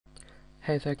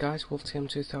Hey there guys,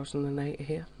 WolfTM2008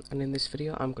 here, and in this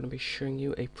video I'm going to be showing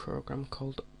you a program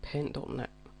called Paint.net.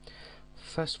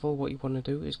 First of all, what you want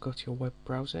to do is go to your web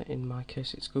browser. In my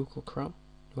case it's Google Chrome.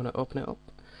 You want to open it up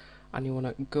and you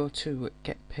want to go to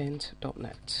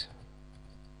getpaint.net.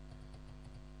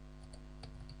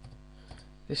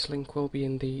 This link will be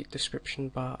in the description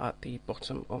bar at the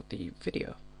bottom of the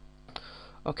video.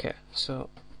 Okay,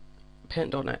 so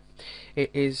Paint.net,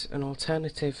 it is an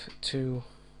alternative to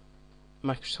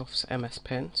Microsoft's MS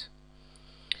Paint.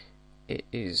 It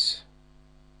is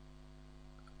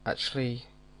actually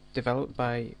developed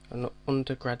by an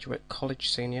undergraduate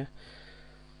college senior,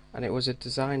 and it was a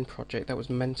design project that was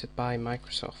mentored by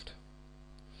Microsoft.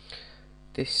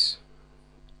 This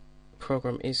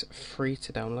program is free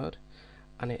to download,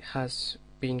 and it has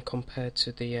been compared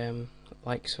to the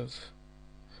likes of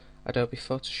Adobe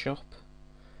Photoshop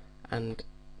and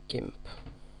GIMP.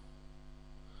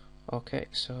 Okay,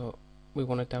 so we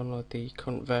want to download the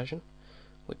current version,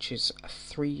 which is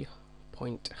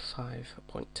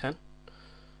 3.5.10,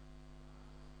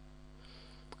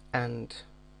 and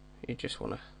you just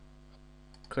want to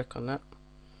click on that,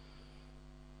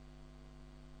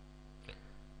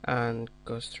 and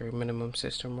goes through minimum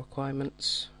system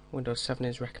requirements. Windows 7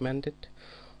 is recommended,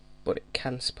 but it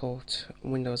can support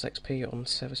Windows XP on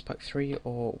Service Pack 3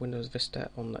 or Windows Vista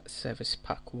on Service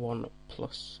Pack 1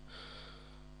 Plus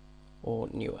or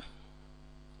newer.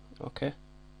 Okay,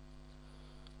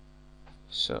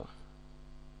 so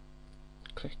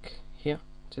click here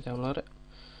to download it.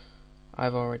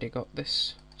 I've already got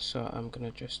this, so I'm going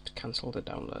to just cancel the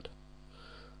download.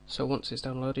 So once it's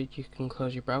downloaded, you can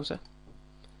close your browser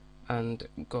and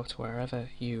go to wherever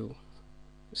you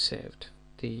saved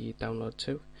the download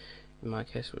to. In my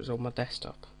case it was on my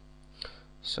desktop.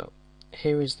 So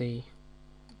here is the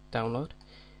download.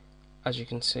 As you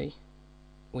can see,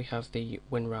 we have the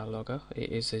WinRAR logo. It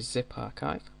is a zip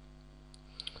archive.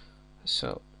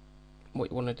 So what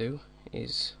you want to do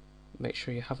is make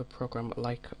sure you have a program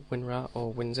like WinRAR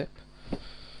or WinZip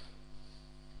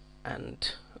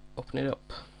and open it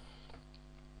up,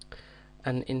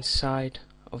 and inside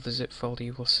of the zip folder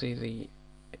you will see the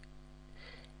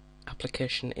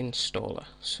application installer.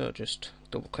 So just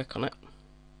double click on it,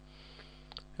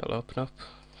 it'll open up,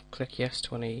 click yes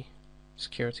to any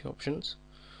security options,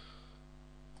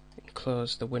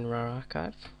 close the WinRAR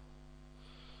archive.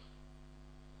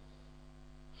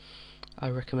 I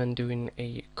recommend doing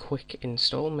a quick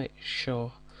install. Make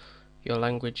sure your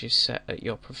language is set at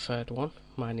your preferred one.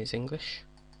 Mine is English.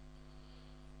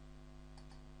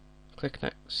 Click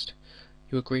next.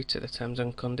 You agree to the terms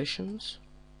and conditions.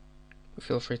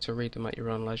 Feel free to read them at your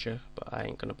own leisure, but I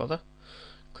ain't gonna bother.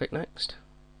 Click next.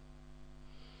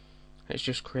 It's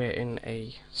just creating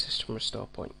a system restore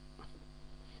point.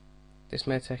 This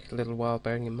may take a little while,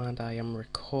 bearing in mind I am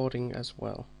recording as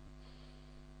well.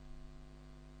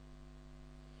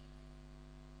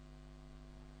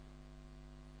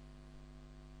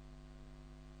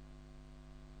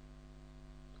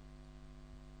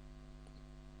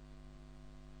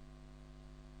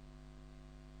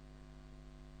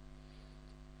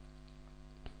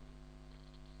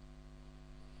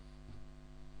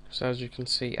 So as you can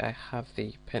see, I have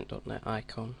the Paint.net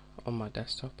icon on my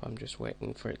desktop. I'm just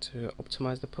waiting for it to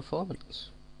optimize the performance.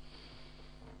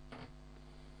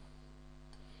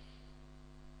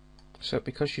 So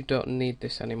because you don't need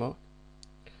this anymore,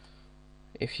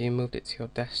 if you moved it to your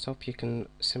desktop, you can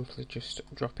simply just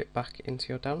drop it back into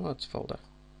your downloads folder.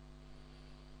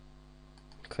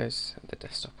 Clears the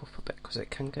desktop up a bit because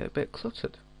it can get a bit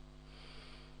cluttered.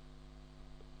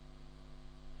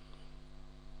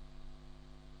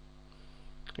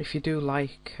 If you do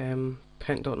like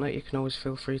Paint.net, you can always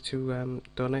feel free to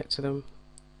donate to them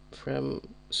for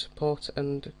support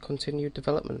and continued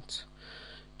development.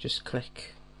 Just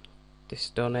click this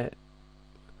donate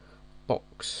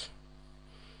box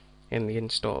in the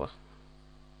installer.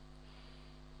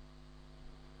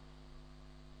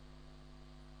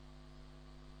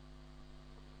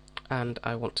 And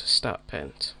I want to start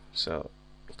Paint, so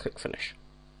click finish.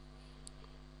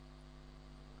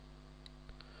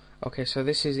 Okay, so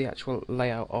this is the actual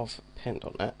layout of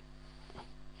Paint.net.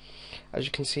 As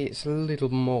you can see, it's a little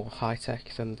more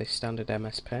high-tech than the standard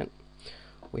MS Paint.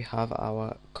 We have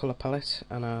our colour palette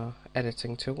and our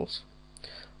editing tools.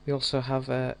 We also have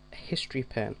a history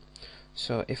pane,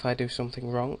 so if I do something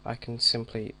wrong I can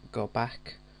simply go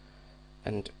back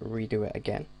and redo it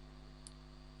again.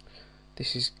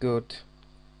 This is good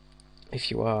if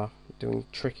you are doing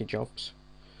tricky jobs.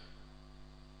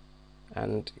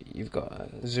 And you've got a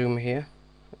zoom here,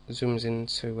 zooms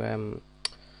into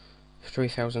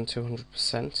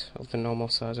 3200% of the normal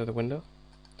size of the window.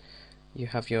 you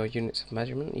have your units of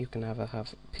measurement. You can either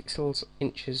have pixels,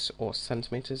 inches or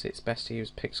centimeters. It's best to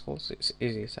use pixels, it's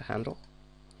easier to handle.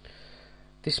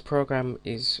 This program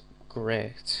is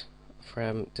great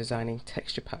for designing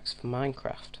texture packs for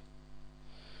Minecraft.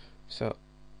 So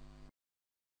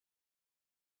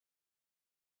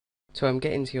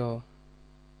get into your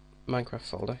Minecraft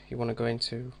folder. You want to go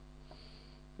into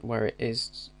where it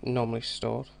is normally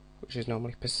stored, which is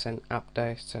normally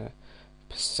 %appdata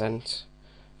 %,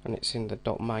 and it's in the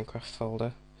 .minecraft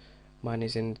folder. Mine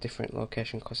is in a different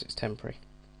location because it's temporary.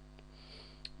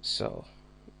 So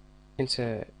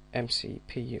into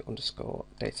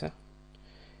mcpu_data,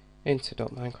 into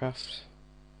 .minecraft,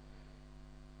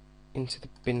 into the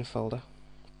bin folder,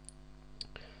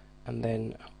 and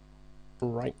then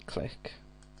right click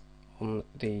on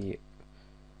the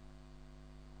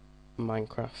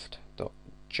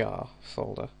minecraft.jar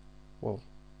folder,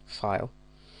 file,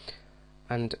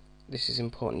 and this is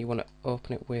important, you want to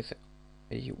open it with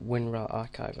a WinRAR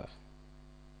archiver.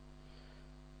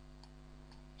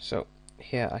 So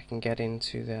here I can get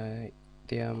into the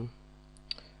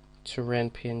terrain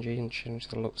PNG and change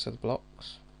the looks of the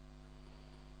blocks.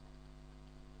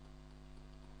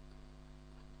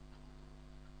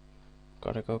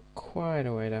 Gotta go quite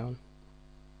a way down.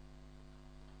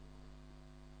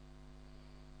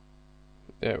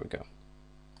 There we go.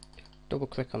 Double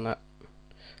click on that.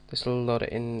 This will load it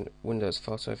in Windows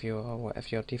Photo View or whatever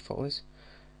your default is.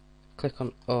 Click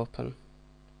on Open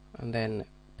and then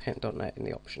Paint.net in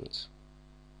the options.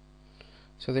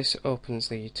 So this opens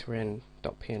the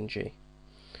terrain.png.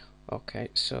 Okay,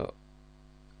 so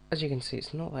as you can see,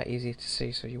 it's not that easy to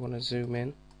see, so you want to zoom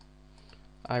in.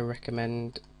 I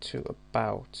recommend to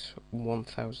about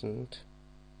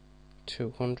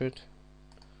 1200,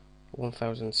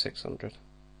 1600.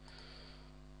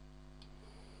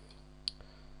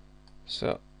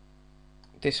 So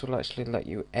this will actually let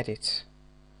you edit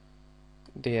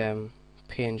the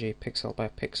PNG pixel by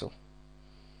pixel.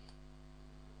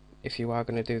 If you are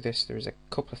going to do this, there is a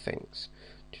couple of things.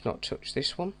 Do not touch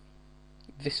this one,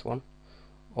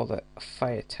 or the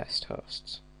fire test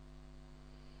hosts,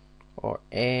 or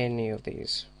any of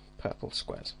these purple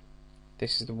squares.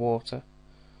 This is the water,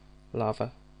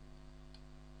 lava,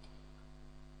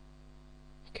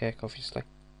 cake obviously.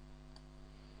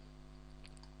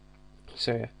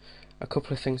 So yeah, a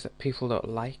couple of things that people don't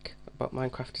like about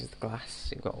Minecraft is the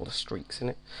glass. You've got all the streaks in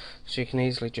it, so you can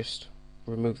easily just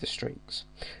remove the streaks.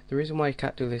 The reason why you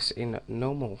can't do this in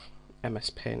normal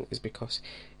MS Paint is because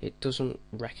it doesn't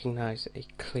recognise a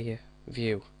clear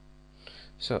view.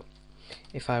 So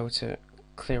if I were to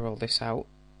clear all this out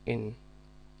in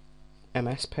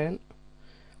MS Paint,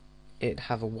 it'd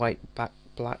have a white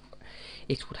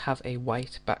it would have a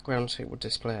white background, so it would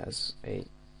display as a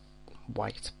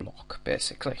white block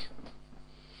basically.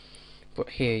 But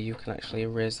here you can actually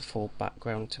erase the full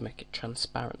background to make it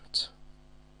transparent.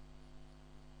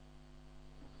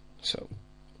 So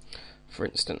for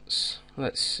instance,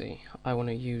 let's see, I want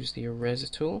to use the eraser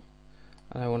tool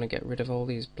and I want to get rid of all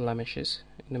these blemishes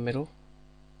in the middle.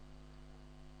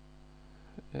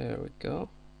 There we go.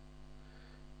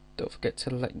 Don't forget to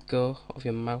let go of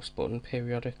your mouse button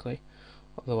periodically,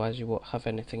 otherwise you won't have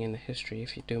anything in the history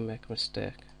if you do make a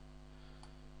mistake.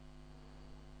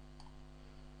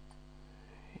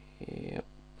 Yep.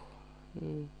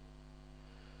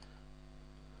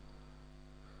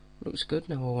 Looks good.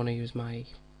 Now I want to use my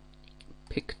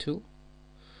pick tool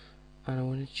and I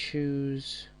want to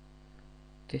choose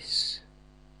this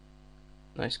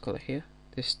nice colour here.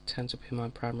 This turns up in my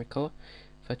primary colour.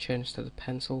 If I change to the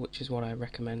pencil, which is what I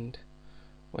recommend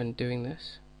when doing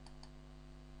this,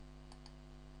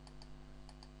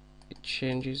 it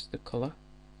changes the colour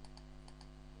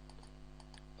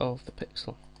of the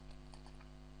pixel.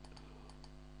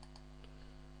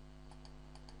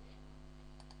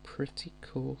 Pretty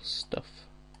cool stuff.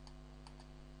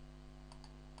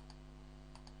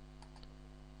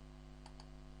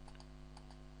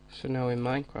 So now in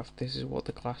Minecraft, this is what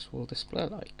the glass will display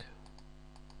like.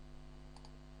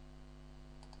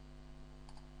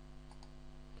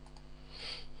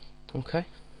 Okay,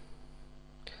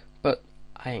 but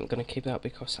I ain't gonna keep that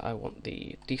because I want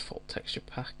the default texture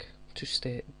pack to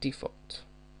stay default.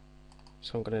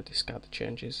 So I'm gonna discard the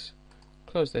changes,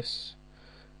 close this,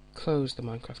 close the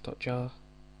Minecraft.jar,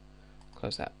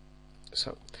 close that.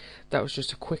 So that was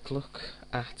just a quick look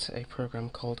at a program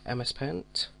called MS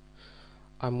Paint.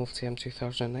 I'm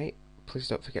MultiM2008. Please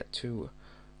don't forget to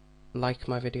like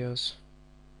my videos,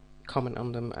 comment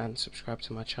on them and subscribe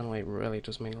to my channel. It really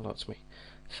does mean a lot to me.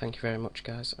 Thank you very much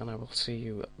guys, and I will see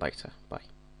you later. Bye.